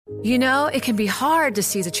You know, it can be hard to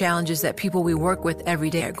see the challenges that people we work with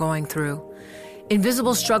every day are going through.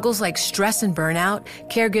 Invisible struggles like stress and burnout,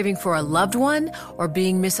 caregiving for a loved one, or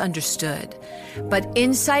being misunderstood. But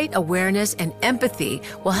insight, awareness, and empathy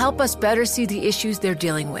will help us better see the issues they're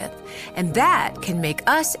dealing with. And that can make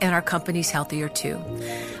us and our companies healthier too.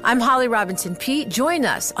 I'm Holly Robinson Peete. Join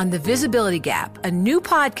us on The Visibility Gap, a new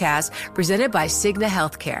podcast presented by Cigna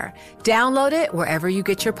Healthcare. Download it wherever you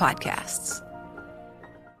get your podcasts.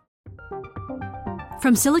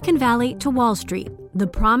 From Silicon Valley to Wall Street, the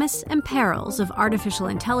promise and perils of artificial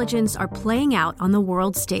intelligence are playing out on the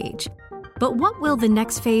world stage. But what will the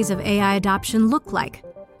next phase of AI adoption look like?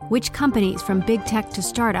 Which companies, from big tech to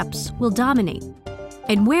startups, will dominate?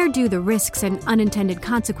 And where do the risks and unintended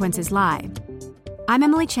consequences lie? I'm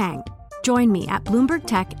Emily Chang. Join me at Bloomberg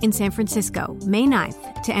Tech in San Francisco, May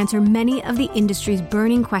 9th, to answer many of the industry's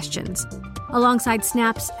burning questions, alongside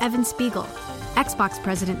Snap's Evan Spiegel, Xbox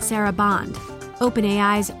President Sarah Bond,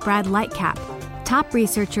 OpenAI's Brad Lightcap, top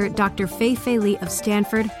researcher Dr. Fei-Fei Li of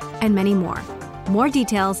Stanford, and many more. More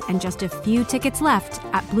details and just a few tickets left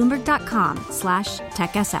at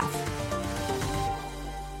Bloomberg.com/TechSF.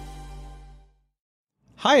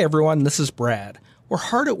 Hi everyone, this is Brad. We're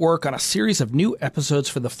hard at work on a series of new episodes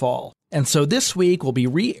for the fall. And so this week we'll be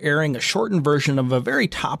re-airing a shortened version of a very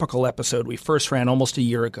topical episode we first ran almost a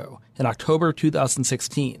year ago, in October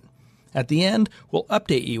 2016. At the end, we'll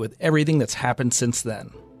update you with everything that's happened since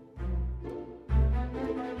then.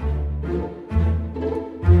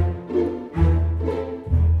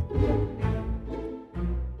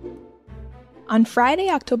 On Friday,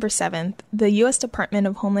 October 7th, the U.S. Department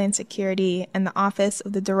of Homeland Security and the Office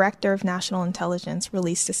of the Director of National Intelligence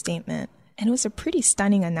released a statement, and it was a pretty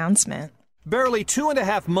stunning announcement. Barely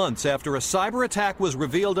 2.5 months after a cyber attack was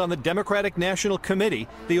revealed on the Democratic National Committee,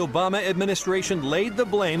 the Obama administration laid the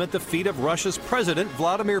blame at the feet of Russia's President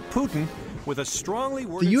Vladimir Putin with a strongly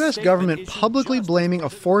worded The U.S. statement government publicly blaming a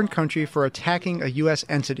foreign country for attacking a U.S.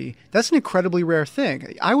 entity. That's an incredibly rare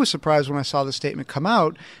thing. I was surprised when I saw the statement come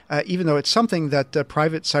out, even though it's something that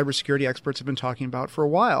private cybersecurity experts have been talking about for a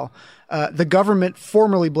while. The government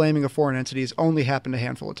formally blaming a foreign entity has only happened a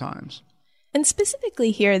handful of times. And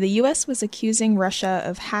specifically here, the U.S. was accusing Russia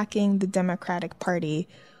of hacking the Democratic Party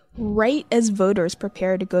right as voters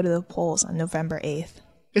prepare to go to the polls on November 8th.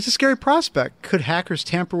 It's a scary prospect. Could hackers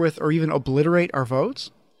tamper with or even obliterate our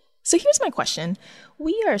votes? So here's my question.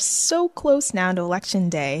 We are so close now to Election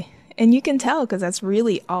Day, and you can tell because that's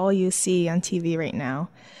really all you see on TV right now.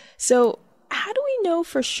 So how do we know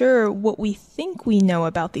for sure what we think we know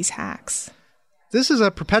about these hacks? This is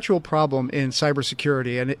a perpetual problem in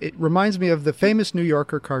cybersecurity, and it reminds me of the famous New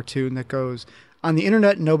Yorker cartoon that goes, "On the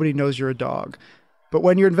internet, nobody knows you're a dog. But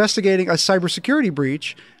when you're investigating a cybersecurity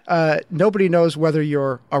breach, nobody knows whether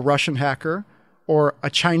you're a Russian hacker or a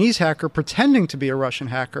Chinese hacker pretending to be a Russian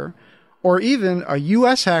hacker, or even a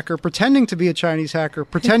U.S. hacker pretending to be a Chinese hacker,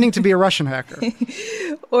 pretending to be a Russian hacker."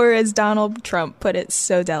 Or as Donald Trump put it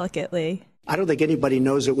so delicately, I don't think anybody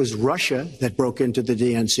knows it was Russia that broke into the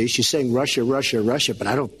DNC. She's saying Russia, Russia, Russia, but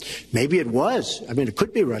maybe it was. I mean, it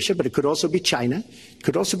could be Russia, but it could also be China. It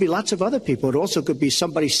could also be lots of other people. It also could be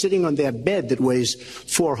somebody sitting on their bed that weighs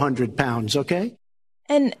 400 pounds, okay?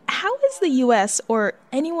 And how is the U.S., or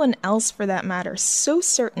anyone else for that matter, so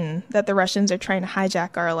certain that the Russians are trying to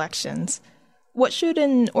hijack our elections? What should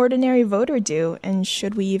an ordinary voter do, and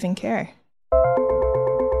should we even care?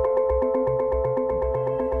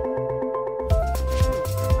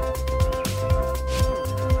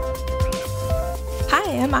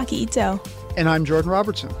 I'm Aki Ito. And I'm Jordan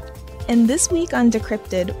Robertson. And this week on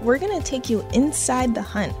Decrypted, we're going to take you inside the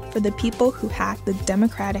hunt for the people who hacked the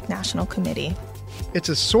Democratic National Committee. It's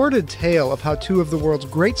a sordid tale of how two of the world's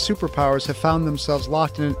great superpowers have found themselves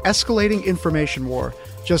locked in an escalating information war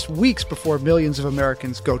just weeks before millions of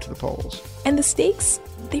Americans go to the polls. And the stakes,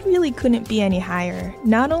 they really couldn't be any higher.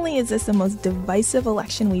 Not only is this the most divisive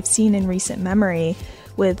election we've seen in recent memory,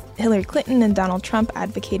 with Hillary Clinton and Donald Trump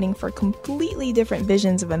advocating for completely different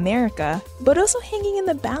visions of America, but also hanging in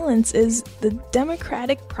the balance is the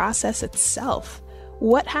democratic process itself.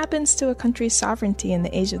 What happens to a country's sovereignty in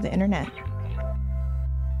the age of the internet?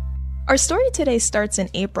 Our story today starts in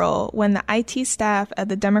April when the IT staff at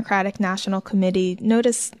the Democratic National Committee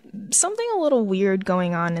noticed something a little weird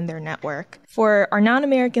going on in their network. For our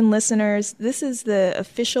non-American listeners, this is the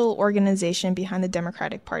official organization behind the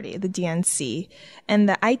Democratic Party, the DNC. And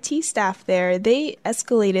the IT staff there, they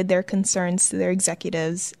escalated their concerns to their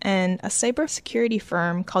executives, and a cybersecurity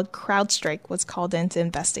firm called CrowdStrike was called in to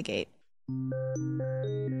investigate.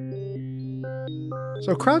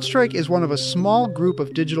 So CrowdStrike is one of a small group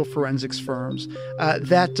of digital forensics firms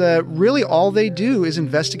that really all they do is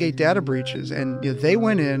investigate data breaches. And they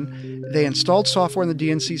went in, they installed software on the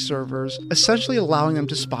DNC servers, essentially allowing them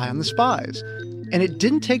to spy on the spies. And it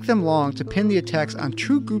didn't take them long to pin the attacks on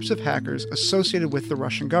true groups of hackers associated with the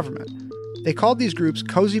Russian government. They called these groups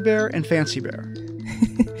Cozy Bear and Fancy Bear.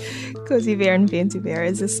 Cozy Bear and Fancy Bear.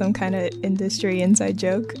 Is this some kind of industry inside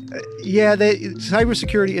joke? Yeah, the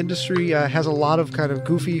cybersecurity industry has a lot of kind of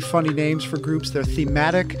goofy, funny names for groups. They're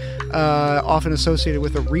thematic, often associated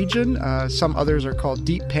with a region. Some others are called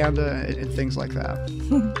Deep Panda and things like that.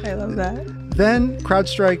 I love that. Then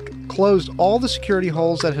CrowdStrike closed all the security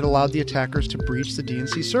holes that had allowed the attackers to breach the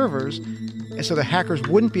DNC servers, and so the hackers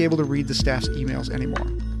wouldn't be able to read the staff's emails anymore.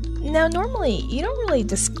 Now, normally, you don't really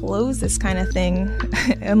disclose this kind of thing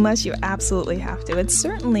unless you absolutely have to. It's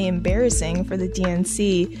certainly embarrassing for the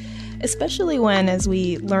DNC, especially when, as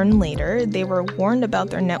we learn later, they were warned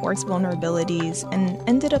about their network's vulnerabilities and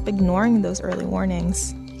ended up ignoring those early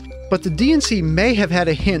warnings. But the DNC may have had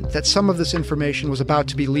a hint that some of this information was about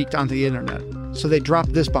to be leaked onto the internet, so they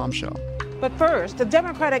dropped this bombshell. But first, the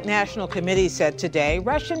Democratic National Committee said today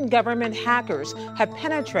Russian government hackers have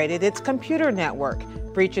penetrated its computer network.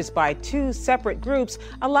 Breaches by two separate groups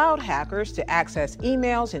allowed hackers to access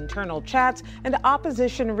emails, internal chats, and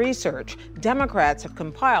opposition research Democrats have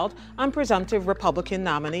compiled on presumptive Republican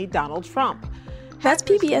nominee Donald Trump. That's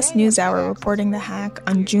PBS NewsHour reporting the hack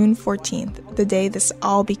on June 14th, the day this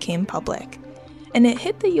all became public. And it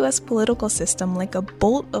hit the U.S. political system like a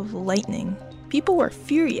bolt of lightning. People were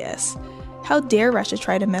furious. How dare Russia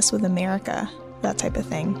try to mess with America? That type of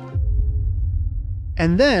thing.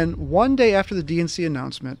 And then, one day after the DNC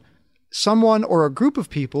announcement, someone or a group of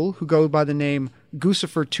people who go by the name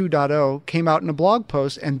Guccifer 2.0 came out in a blog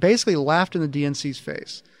post and basically laughed in the DNC's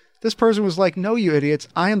face. This person was like, "No, you idiots,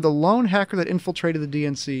 I am the lone hacker that infiltrated the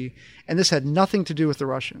DNC, and this had nothing to do with the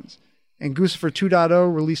Russians." And Guccifer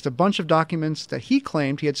 2.0 released a bunch of documents that he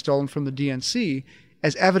claimed he had stolen from the DNC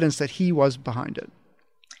as evidence that he was behind it.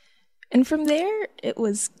 And from there, it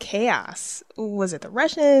was chaos. Was it the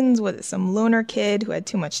Russians? Was it some loner kid who had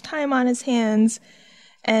too much time on his hands?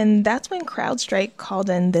 And that's when CrowdStrike called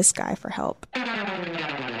in this guy for help.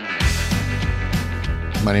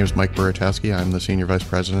 My name is Mike Buratowski. I'm the Senior Vice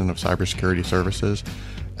President of Cybersecurity Services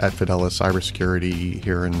at Fidelis Cybersecurity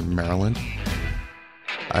here in Maryland.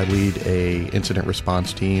 I lead a incident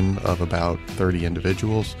response team of about 30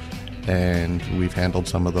 individuals, and we've handled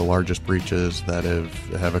some of the largest breaches that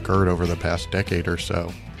have occurred over the past decade or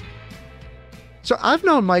so. So I've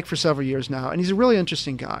known Mike for several years now, and he's a really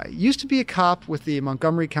interesting guy. He used to be a cop with the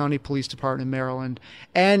Montgomery County Police Department in Maryland,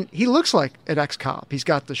 and he looks like an ex-cop. He's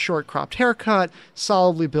got the short cropped haircut,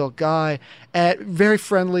 solidly built guy, very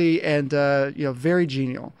friendly and very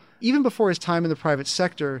genial. Even before his time in the private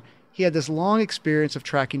sector, he had this long experience of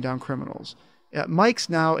tracking down criminals. Mike's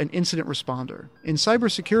now an incident responder. In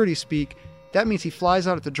cybersecurity speak, that means he flies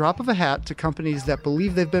out at the drop of a hat to companies that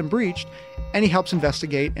believe they've been breached, and he helps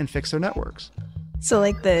investigate and fix their networks. So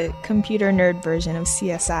like the computer nerd version of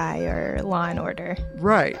CSI or Law and Order.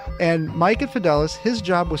 Right. And Mike at Fidelis, his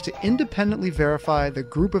job was to independently verify the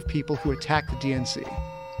group of people who attacked the DNC.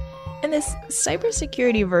 And this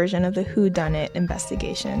cybersecurity version of the whodunit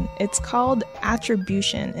investigation, it's called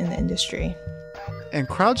attribution in the industry. And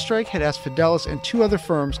CrowdStrike had asked Fidelis and two other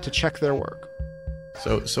firms to check their work.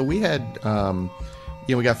 So we had,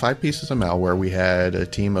 we got 5 pieces of malware. We had a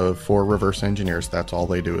team of 4 reverse engineers. That's all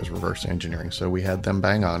they do is reverse engineering. So we had them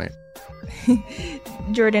bang on it.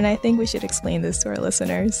 Jordan, I think we should explain this to our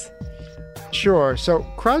listeners. Sure. So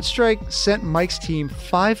CrowdStrike sent Mike's team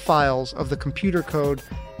 5 files of the computer code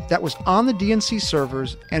that was on the DNC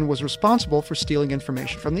servers and was responsible for stealing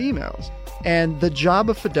information from the emails. And the job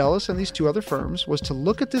of Fidelis and these 2 other firms was to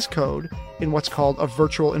look at this code in what's called a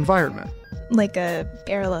virtual environment. Like a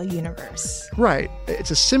parallel universe. Right.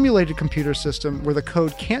 It's a simulated computer system where the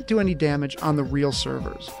code can't do any damage on the real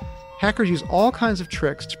servers. Hackers use all kinds of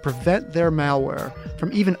tricks to prevent their malware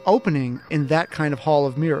from even opening in that kind of hall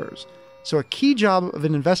of mirrors. So a key job of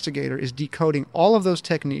an investigator is decoding all of those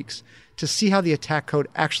techniques to see how the attack code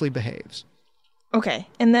actually behaves. Okay,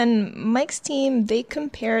 and then Mike's team, they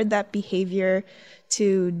compared that behavior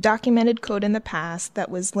to documented code in the past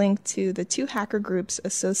that was linked to the 2 hacker groups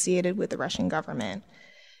associated with the Russian government.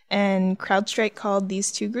 And CrowdStrike called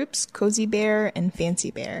these 2 groups Cozy Bear and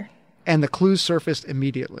Fancy Bear. And the clues surfaced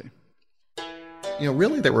immediately.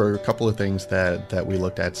 Really there were a couple of things that we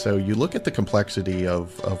looked at. So you look at the complexity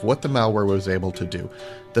of what the malware was able to do.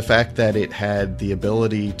 The fact that it had the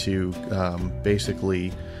ability to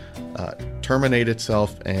basically terminate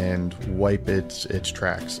itself and wipe its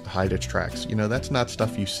tracks, hide its tracks. That's not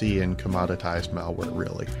stuff you see in commoditized malware,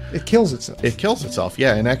 really. It kills itself. It kills itself,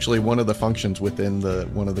 yeah. And actually, one of the functions within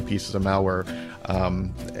one of the pieces of malware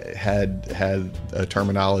had a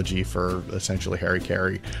terminology for essentially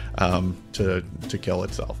hara-kiri to kill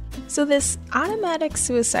itself. So this automatic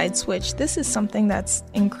suicide switch, this is something that's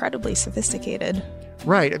incredibly sophisticated.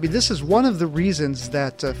 Right. I mean, this is one of the reasons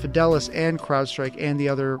that Fidelis and CrowdStrike and the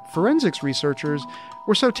other forensics researchers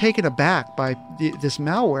were so taken aback by this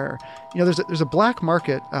malware. There's a black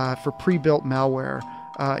market for pre-built malware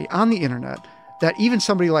on the internet that even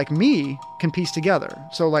somebody like me can piece together.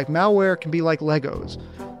 So like malware can be like Legos.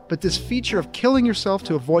 But this feature of killing yourself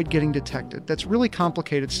to avoid getting detected, that's really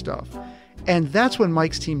complicated stuff. And that's when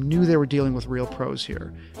Mike's team knew they were dealing with real pros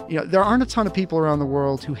here. There aren't a ton of people around the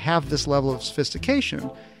world who have this level of sophistication,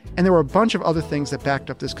 and there were a bunch of other things that backed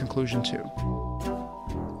up this conclusion too.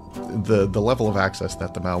 The level of access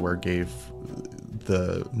that the malware gave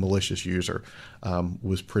the malicious user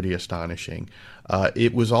was pretty astonishing.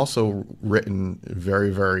 It was also written very,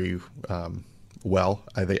 very well.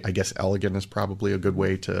 I guess elegant is probably a good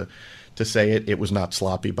way to say it. It was not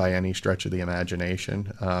sloppy by any stretch of the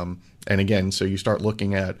imagination. And again, so you start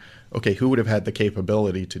looking at, okay, who would have had the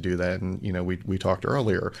capability to do that? And, we talked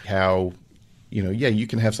earlier how, you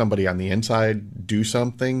can have somebody on the inside do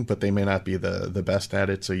something, but they may not be the best at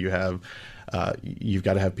it. So you've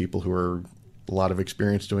got to have people who are a lot of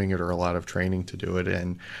experience doing it or a lot of training to do it.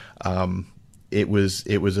 And it was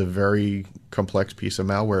a very complex piece of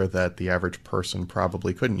malware that the average person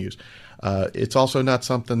probably couldn't use. It's also not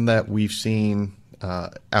something that we've seen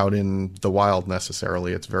out in the wild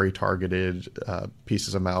necessarily. It's very targeted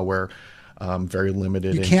pieces of malware, very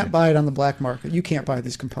limited. You can't buy it on the black market. You can't buy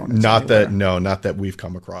these components. Not that we've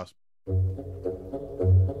come across.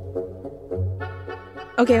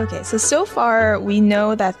 Okay. So far, we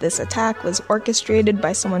know that this attack was orchestrated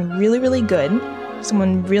by someone really, really good,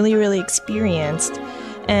 someone really, really experienced.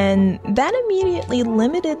 And that immediately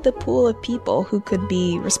limited the pool of people who could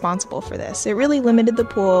be responsible for this. It really limited the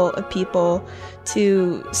pool of people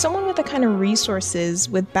to someone with the kind of resources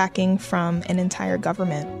with backing from an entire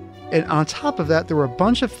government. And on top of that, there were a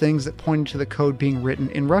bunch of things that pointed to the code being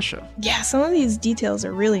written in Russia. Yeah, some of these details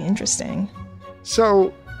are really interesting.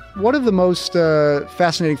 So one of the most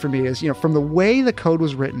fascinating for me is, from the way the code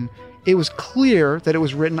was written, it was clear that it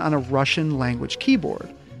was written on a Russian language keyboard.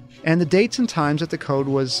 And the dates and times that the code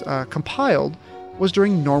was compiled was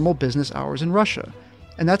during normal business hours in Russia.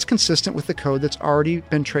 And that's consistent with the code that's already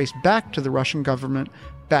been traced back to the Russian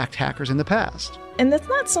government-backed hackers in the past. And that's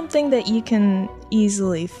not something that you can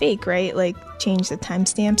easily fake, right? Like change the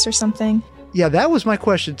timestamps or something? Yeah, that was my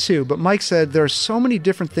question too. But Mike said there are so many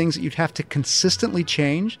different things that you'd have to consistently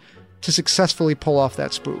change to successfully pull off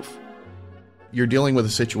that spoof. You're dealing with a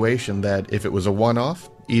situation that if it was a one-off,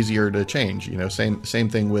 easier to change. Same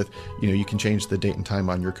thing with, you can change the date and time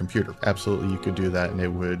on your computer. Absolutely, you could do that, and it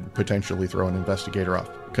would potentially throw an investigator off.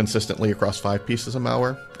 Consistently across 5 pieces of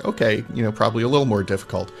malware? Okay, probably a little more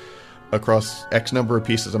difficult. Across X number of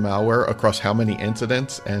pieces of malware, across how many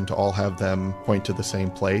incidents, and to all have them point to the same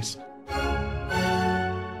place.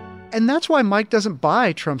 And that's why Mike doesn't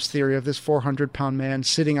buy Trump's theory of this 400-pound man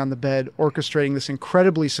sitting on the bed orchestrating this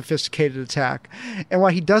incredibly sophisticated attack, and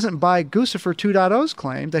why he doesn't buy Guccifer 2.0's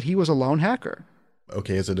claim that he was a lone hacker.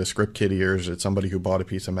 Okay, is it a script kiddie, or is it somebody who bought a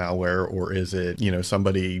piece of malware, or is it,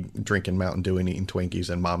 somebody drinking Mountain Dew and eating Twinkies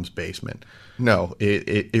in mom's basement? No,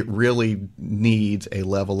 it really needs a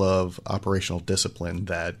level of operational discipline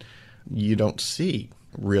that you don't see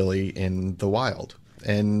really in the wild.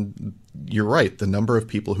 And you're right, the number of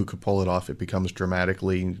people who could pull it off, it becomes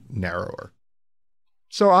dramatically narrower.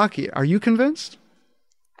 So, Aki, are you convinced?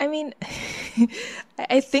 I mean,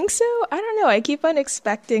 I think so. I don't know. I keep on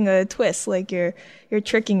expecting a twist, like you're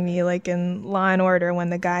tricking me, like in Law and Order when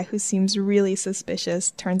the guy who seems really suspicious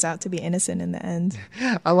turns out to be innocent in the end.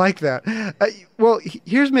 I like that. Well,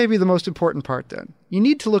 here's maybe the most important part then. You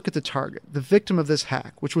need to look at the target, the victim of this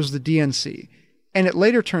hack, which was the DNC. And it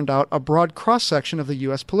later turned out a broad cross-section of the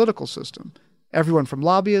U.S. political system. Everyone from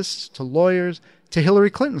lobbyists to lawyers to Hillary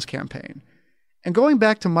Clinton's campaign. And going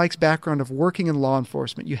back to Mike's background of working in law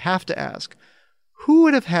enforcement, you have to ask, who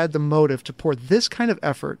would have had the motive to pour this kind of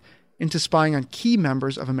effort into spying on key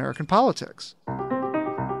members of American politics?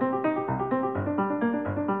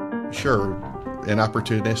 Sure, an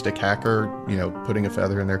opportunistic hacker, putting a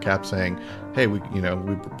feather in their cap saying, hey, we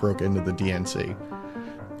broke into the DNC.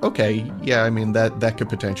 Okay, yeah, I mean, that could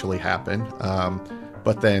potentially happen.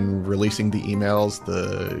 But then releasing the emails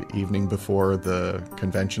the evening before the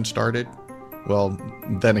convention started, Well,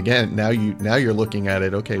 then again, now you're looking at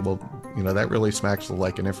it, okay, well, that really smacks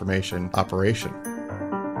like an information operation.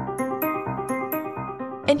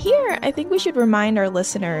 And here, I think we should remind our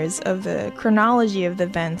listeners of the chronology of the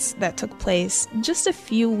events that took place just a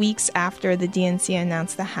few weeks after the DNC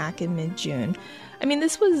announced the hack in mid-June. I mean,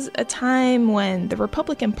 this was a time when the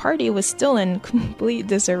Republican Party was still in complete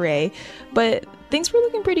disarray, but things were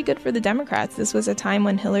looking pretty good for the Democrats. This was a time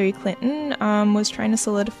when Hillary Clinton was trying to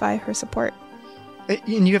solidify her support.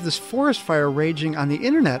 And you have this forest fire raging on the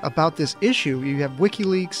internet about this issue. You have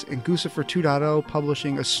WikiLeaks and Guccifer 2.0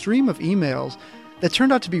 publishing a stream of emails that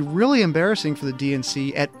turned out to be really embarrassing for the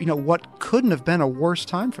DNC at, what couldn't have been a worse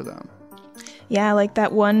time for them. Yeah, like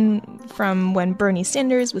that one from when Bernie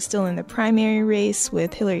Sanders was still in the primary race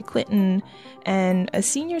with Hillary Clinton, and a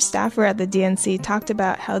senior staffer at the DNC talked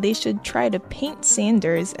about how they should try to paint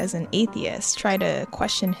Sanders as an atheist, try to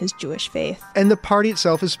question his Jewish faith. And the party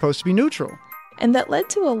itself is supposed to be neutral. And that led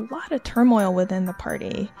to a lot of turmoil within the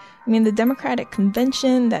party. I mean, the Democratic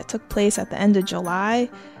convention that took place at the end of July,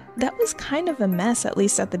 that was kind of a mess, at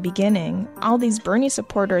least at the beginning. All these Bernie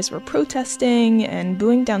supporters were protesting and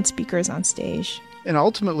booing down speakers on stage. And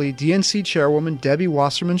ultimately, DNC chairwoman Debbie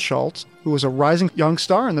Wasserman Schultz, who was a rising young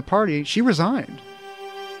star in the party, she resigned.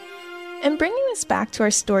 And bringing this back to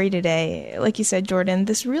our story today, like you said, Jordan,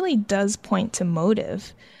 this really does point to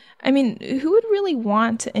motive. I mean, who would really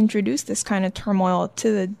want to introduce this kind of turmoil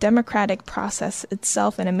to the democratic process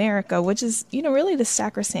itself in America, which is, really the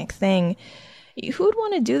sacrosanct thing? Who would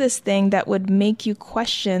want to do this thing that would make you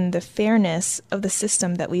question the fairness of the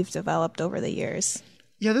system that we've developed over the years?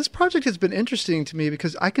 Yeah, this project has been interesting to me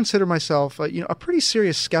because I consider myself, a pretty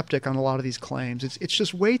serious skeptic on a lot of these claims. It's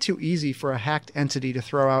just way too easy for a hacked entity to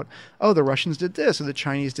throw out, oh, the Russians did this or the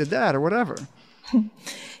Chinese did that or whatever.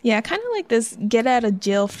 Yeah, kind of like this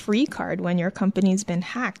get-out-of-jail-free card when your company's been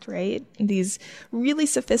hacked, right? These really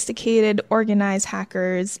sophisticated, organized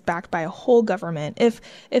hackers backed by a whole government. If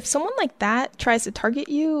someone like that tries to target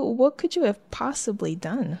you, what could you have possibly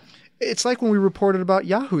done? It's like when we reported about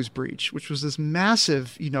Yahoo's breach, which was this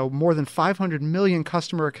massive, more than 500 million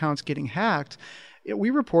customer accounts getting hacked. We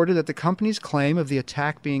reported that the company's claim of the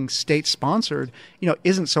attack being state-sponsored,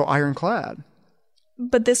 isn't so ironclad.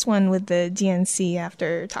 But this one with the DNC,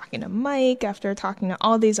 after talking to Mike, after talking to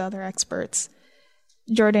all these other experts,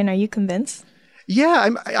 Jordan, are you convinced? Yeah,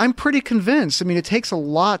 I'm pretty convinced. I mean, it takes a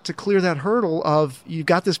lot to clear that hurdle of you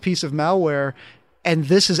got this piece of malware, and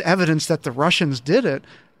this is evidence that the Russians did it.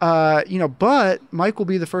 But Mike will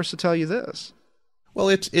be the first to tell you this. Well,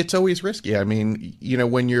 it's always risky. I mean,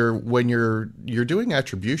 when you're doing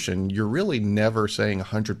attribution, you're really never saying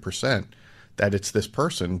 100% that it's this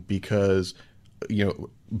person because,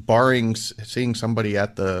 barring seeing somebody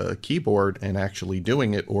at the keyboard and actually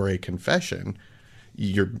doing it or a confession,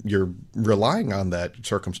 you're relying on that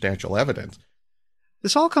circumstantial evidence.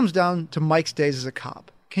 This all comes down to Mike's days as a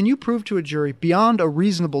cop. Can you prove to a jury beyond a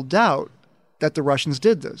reasonable doubt that the Russians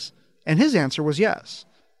did this? And his answer was yes.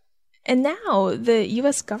 And now the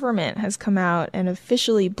U.S. government has come out and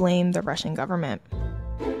officially blamed the Russian government.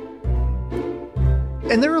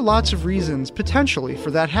 And there are lots of reasons, potentially,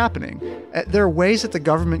 for that happening. There are ways that the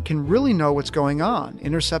government can really know what's going on.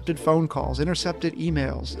 Intercepted phone calls, intercepted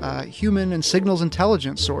emails, human and signals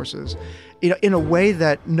intelligence sources, in a way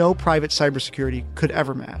that no private cybersecurity could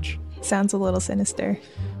ever match. Sounds a little sinister.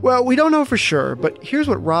 Well, we don't know for sure, but here's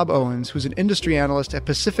what Rob Owens, who's an industry analyst at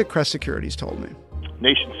Pacific Crest Securities, told me.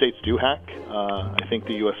 Nation states do hack. I think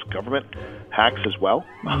the U.S. government hacks as well.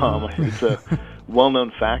 It's a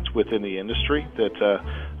well-known fact within the industry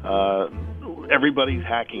that everybody's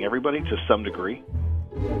hacking everybody to some degree.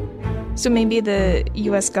 So maybe the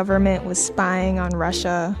U.S. government was spying on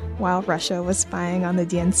Russia while Russia was spying on the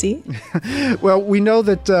DNC? Well, we know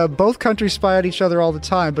that both countries spy on each other all the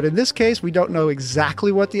time, but in this case, we don't know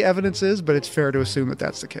exactly what the evidence is, but it's fair to assume that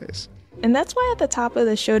that's the case. And that's why at the top of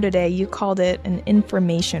the show today, you called it an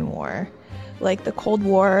information war, like the Cold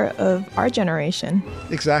War of our generation.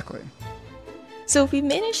 Exactly. So if we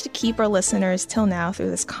managed to keep our listeners till now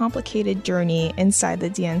through this complicated journey inside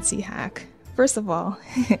the DNC hack, first of all,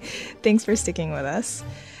 thanks for sticking with us.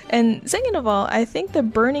 And second of all, I think the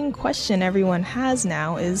burning question everyone has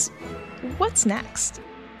now is, what's next?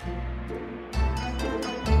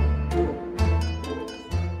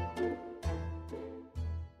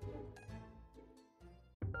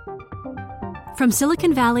 From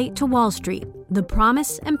Silicon Valley to Wall Street, the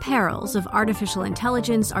promise and perils of artificial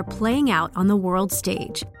intelligence are playing out on the world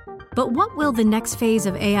stage. But what will the next phase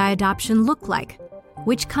of AI adoption look like?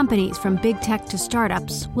 Which companies, from big tech to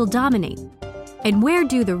startups, will dominate? And where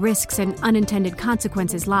do the risks and unintended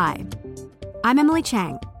consequences lie? I'm Emily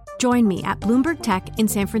Chang. Join me at Bloomberg Tech in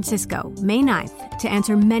San Francisco, May 9th, to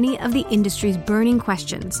answer many of the industry's burning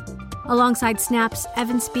questions, alongside Snap's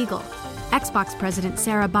Evan Spiegel, Xbox President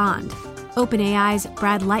Sarah Bond, OpenAI's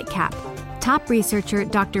Brad Lightcap, top researcher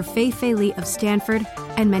Dr. Fei Li of Stanford,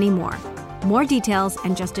 and many more. More details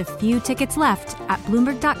and just a few tickets left at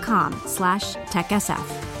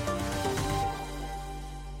Bloomberg.com/TechSF.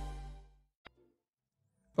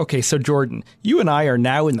 Okay, so Jordan, you and I are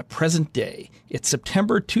now in the present day. It's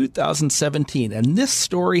September 2017, and this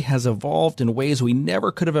story has evolved in ways we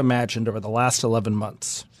never could have imagined over the last 11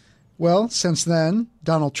 months. Well, since then,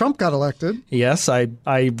 Donald Trump got elected. Yes, I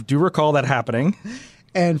do recall that happening.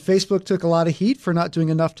 And Facebook took a lot of heat for not doing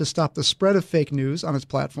enough to stop the spread of fake news on its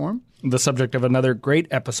platform. The subject of another great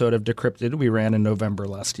episode of Decrypted we ran in November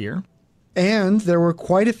last year. And there were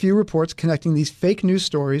quite a few reports connecting these fake news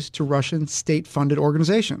stories to Russian state-funded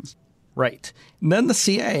organizations. Right. And then the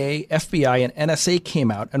CIA, FBI, and NSA came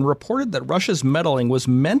out and reported that Russia's meddling was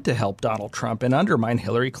meant to help Donald Trump and undermine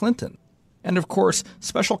Hillary Clinton. And of course,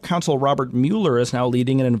 Special Counsel Robert Mueller is now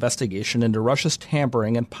leading an investigation into Russia's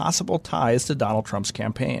tampering and possible ties to Donald Trump's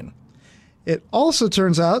campaign. It also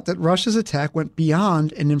turns out that Russia's attack went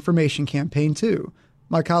beyond an information campaign, too.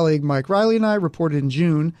 My colleague Mike Riley and I reported in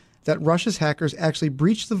June that Russia's hackers actually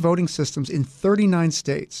breached the voting systems in 39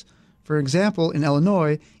 states. For example, in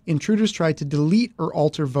Illinois, intruders tried to delete or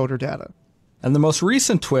alter voter data. And the most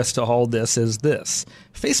recent twist to all this is this.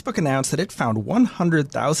 Facebook announced that it found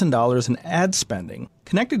 $100,000 in ad spending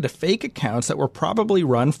connected to fake accounts that were probably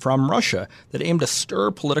run from Russia that aimed to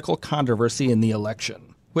stir political controversy in the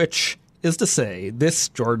election. Which is to say, this,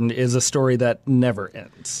 Jordan, is a story that never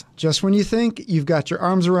ends. Just when you think you've got your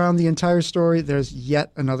arms around the entire story, there's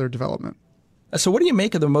yet another development. So what do you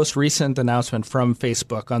make of the most recent announcement from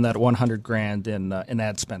Facebook on that $100,000 in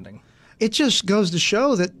ad spending? It just goes to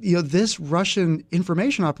show that this Russian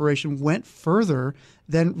information operation went further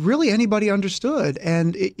than really anybody understood,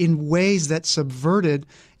 and in ways that subverted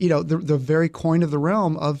the very coin of the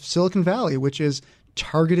realm of Silicon Valley, which is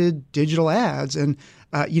targeted digital ads. And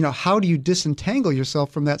how do you disentangle yourself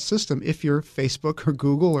from that system if you're Facebook or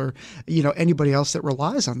Google or anybody else that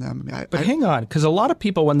relies on them? But hang on, because a lot of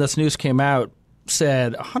people, when this news came out,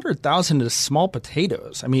 said 100,000 is small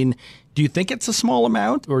potatoes. I mean, do you think it's a small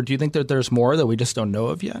amount, or do you think that there's more that we just don't know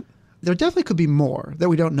of yet? There definitely could be more that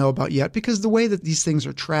we don't know about yet, because the way that these things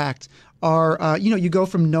are tracked are, you go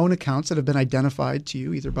from known accounts that have been identified to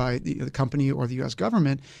you either by the company or the U.S.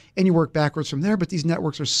 government, and you work backwards from there. But these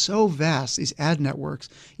networks are so vast, these ad networks,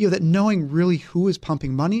 that knowing really who is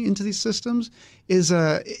pumping money into these systems is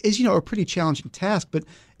a pretty challenging task. But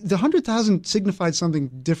the 100,000 signified something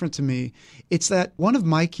different to me. It's that one of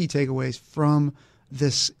my key takeaways from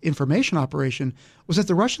this information operation was that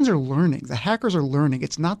the Russians are learning. The hackers are learning.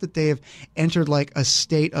 It's not that they have entered like a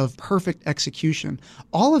state of perfect execution.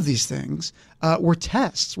 All of these things were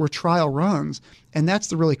tests, were trial runs, and that's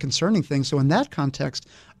the really concerning thing. So in that context,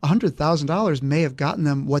 $100,000 may have gotten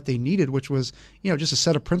them what they needed, which was, just a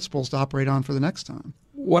set of principles to operate on for the next time.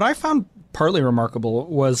 What I found partly remarkable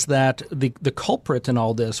was that the culprit in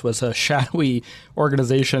all this was a shadowy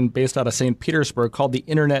organization based out of St. Petersburg called the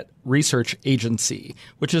Internet Research Agency,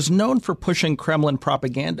 which is known for pushing Kremlin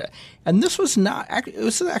propaganda. And this was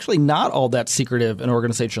actually not all that secretive an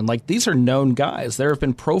organization. Like, these are known guys. There have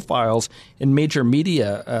been profiles in major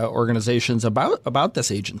media organizations about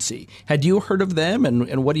this agency. Had you heard of them,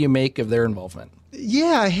 and what do you make of their involvement?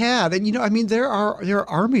 Yeah, I had. And, there are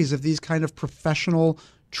armies of these kind of professional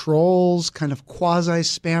trolls, kind of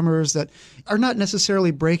quasi-spammers that are not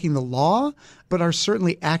necessarily breaking the law, but are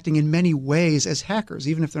certainly acting in many ways as hackers,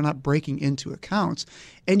 even if they're not breaking into accounts.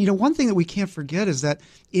 And, one thing that we can't forget is that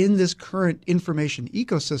in this current information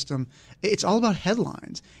ecosystem, it's all about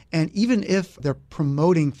headlines. And even if they're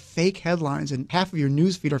promoting fake headlines, and half of your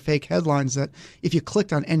newsfeed are fake headlines that if you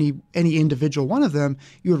clicked on any individual one of them,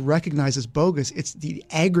 you would recognize as bogus, it's the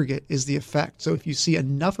aggregate is the effect. So if you see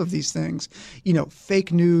enough of these things,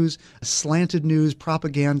 fake news, slanted news,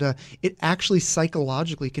 propaganda, it actually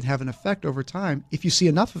psychologically can have an effect over time if you see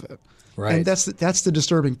enough of it. Right. And that's the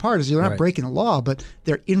disturbing part is you're not breaking a law, but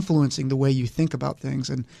they're influencing the way you think about things,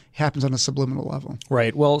 and it happens on a subliminal level.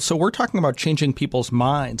 Right. Well, so we're talking about changing people's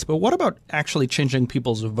minds, but what about actually changing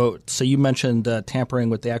people's votes? So you mentioned tampering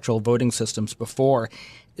with the actual voting systems before.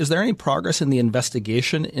 Is there any progress in the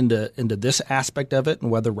investigation into this aspect of it,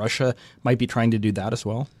 and whether Russia might be trying to do that as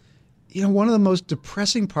well? one of the most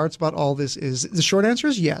depressing parts about all this is the short answer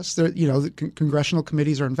is yes. The congressional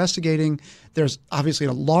committees are investigating. There's obviously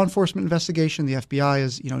a law enforcement investigation. The FBI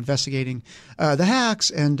is, investigating the hacks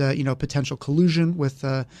and, potential collusion with,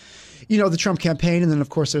 the Trump campaign. And then, of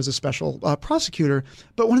course, there's a special prosecutor.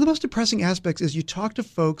 But one of the most depressing aspects is you talk to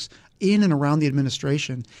folks in and around the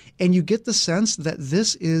administration, and you get the sense that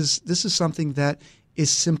this is something that is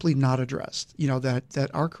simply not addressed. That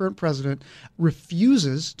our current president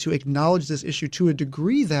refuses to acknowledge this issue to a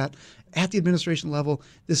degree that at the administration level,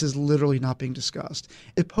 this is literally not being discussed.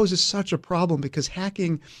 It poses such a problem because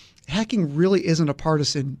hacking really isn't a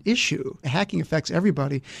partisan issue. Hacking affects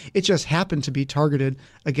everybody. It just happened to be targeted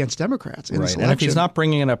against Democrats in this election. And if he's not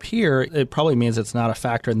bringing it up here, it probably means it's not a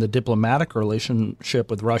factor in the diplomatic relationship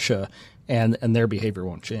with Russia, and their behavior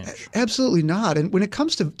won't change. Absolutely not. And when it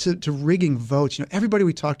comes to rigging votes, everybody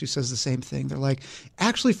we talk to says the same thing. They're like,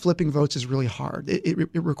 actually flipping votes is really hard. It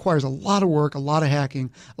requires a lot of work, a lot of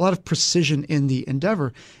hacking, a lot of precision in the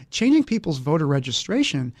endeavor. Changing people's voter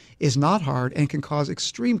registration is not hard and can cause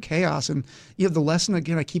extreme chaos. And the lesson,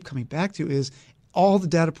 again, I keep coming back to is all the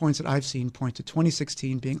data points that I've seen point to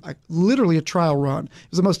 2016 being like literally a trial run.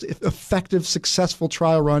 It was the most effective, successful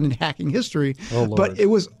trial run in hacking history. Oh, Lord. But it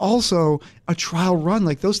was also a trial run.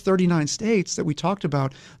 Like those 39 states that we talked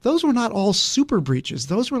about, those were not all super breaches.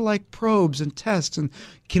 Those were like probes and tests. And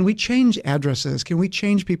can we change addresses? Can we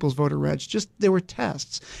change people's voter regs? They were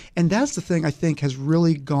tests. And that's the thing I think has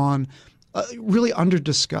really gone really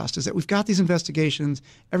under-discussed, is that we've got these investigations.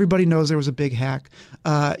 Everybody knows there was a big hack,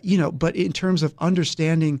 but in terms of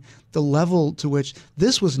understanding the level to which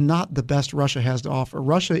this was not the best Russia has to offer.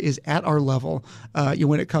 Russia is at our level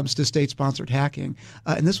when it comes to state-sponsored hacking.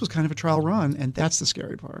 And this was kind of a trial run, and that's the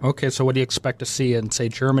scary part. Okay, so what do you expect to see in, say,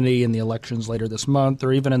 Germany in the elections later this month,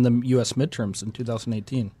 or even in the U.S. midterms in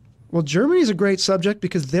 2018? Well, Germany is a great subject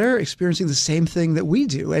because they're experiencing the same thing that we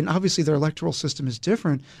do. And obviously their electoral system is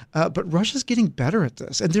different. But Russia's getting better at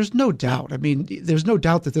this. And there's no doubt. I mean, there's no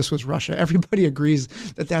doubt that this was Russia. Everybody agrees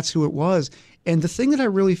that that's who it was. And the thing that I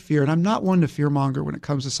really fear, and I'm not one to fearmonger when it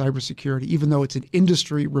comes to cybersecurity, even though it's an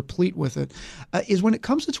industry replete with it, is when it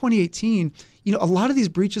comes to 2018, a lot of these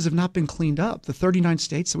breaches have not been cleaned up. The 39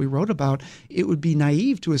 states that we wrote about, it would be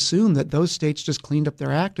naive to assume that those states just cleaned up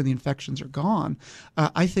their act and the infections are gone.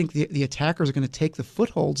 I think the attackers are going to take the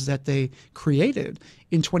footholds that they created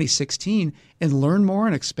in 2016 and learn more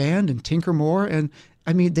and expand and tinker more. And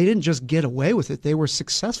I mean, they didn't just get away with it. They were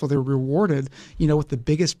successful. They were rewarded, with the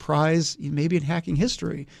biggest prize maybe in hacking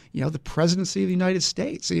history. The presidency of the United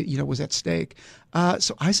States, was at stake.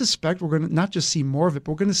 So I suspect we're going to not just see more of it,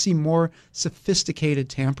 but we're going to see more sophisticated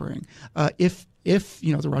tampering. If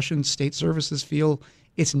the Russian state services feel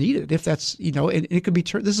it's needed, if that's, and it could be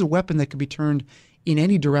turned, this is a weapon that could be turned in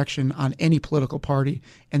any direction on any political party.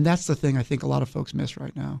 And that's the thing I think a lot of folks miss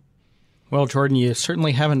right now. Well, Jordan, you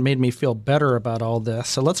certainly haven't made me feel better about all this.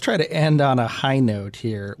 So let's try to end on a high note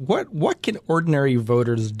here. What can ordinary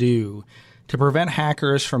voters do to prevent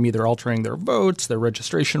hackers from either altering their votes, their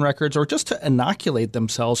registration records, or just to inoculate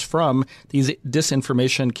themselves from these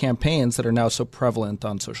disinformation campaigns that are now so prevalent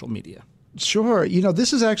on social media? Sure.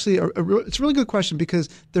 This is actually it's a really good question because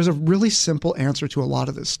there's a really simple answer to a lot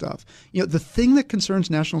of this stuff. The thing that concerns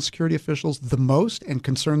national security officials the most and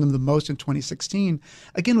concerned them the most in 2016,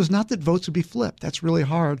 again, was not that votes would be flipped. That's really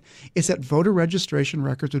hard. It's that voter registration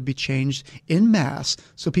records would be changed en masse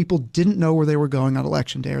so people didn't know where they were going on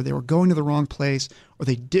Election Day, or they were going to the wrong place, or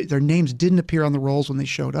their names didn't appear on the rolls when they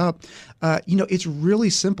showed up. It's really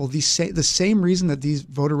simple. The same reason that these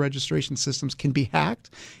voter registration systems can be hacked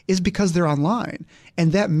is because they're online.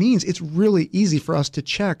 And that means it's really easy for us to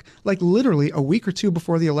check, like literally a week or two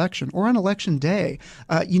before the election or on Election Day.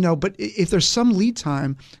 But if there's some lead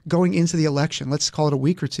time going into the election, let's call it a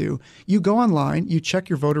week or two, you go online, you check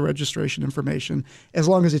your voter registration information, as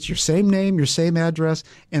long as it's your same name, your same address,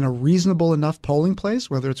 and a reasonable enough polling place,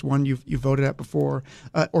 whether it's one you voted at before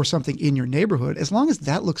or something in your neighborhood, as long as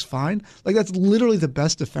that looks fine, like that's literally the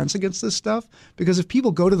best defense against this stuff. Because if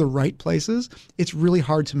people go to the right places, it's really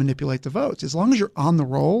hard to manipulate the votes. As long as you're on the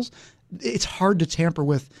rolls, it's hard to tamper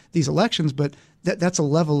with these elections, but that's a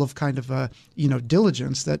level of kind of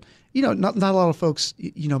diligence that not a lot of folks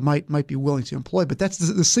might be willing to employ. But that's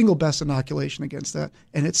the single best inoculation against that,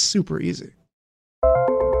 and it's super easy.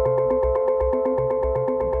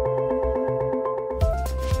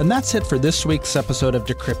 And that's it for this week's episode of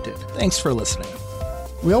Decrypted. Thanks for listening.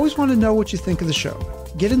 We always want to know what you think of the show.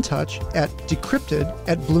 Get in touch at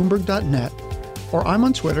decrypted@bloomberg.net, or I'm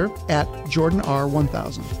on Twitter at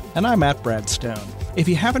JordanR1000. And I'm at Brad Stone. If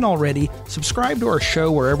you haven't already, subscribe to our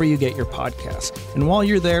show wherever you get your podcasts. And while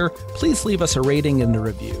you're there, please leave us a rating and a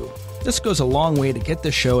review. This goes a long way to get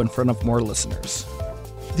this show in front of more listeners.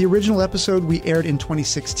 The original episode we aired in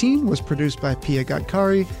 2016 was produced by Pia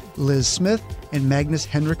Gadkari, Liz Smith, and Magnus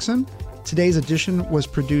Hendrickson. Today's edition was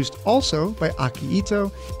produced also by Aki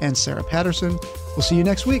Ito and Sarah Patterson. We'll see you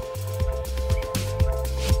next week.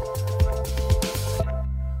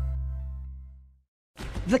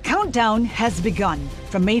 The countdown has begun.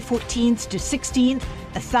 From May 14th to 16th,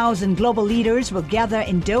 1,000 global leaders will gather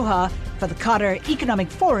in Doha for the Qatar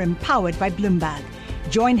Economic Forum powered by Bloomberg.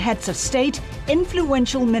 Join heads of state,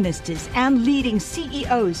 influential ministers, and leading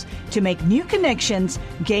CEOs to make new connections,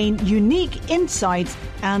 gain unique insights,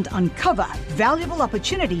 and uncover valuable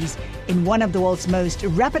opportunities in one of the world's most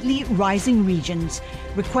rapidly rising regions.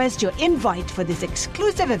 Request your invite for this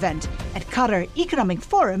exclusive event at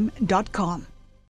QatarEconomicForum.com.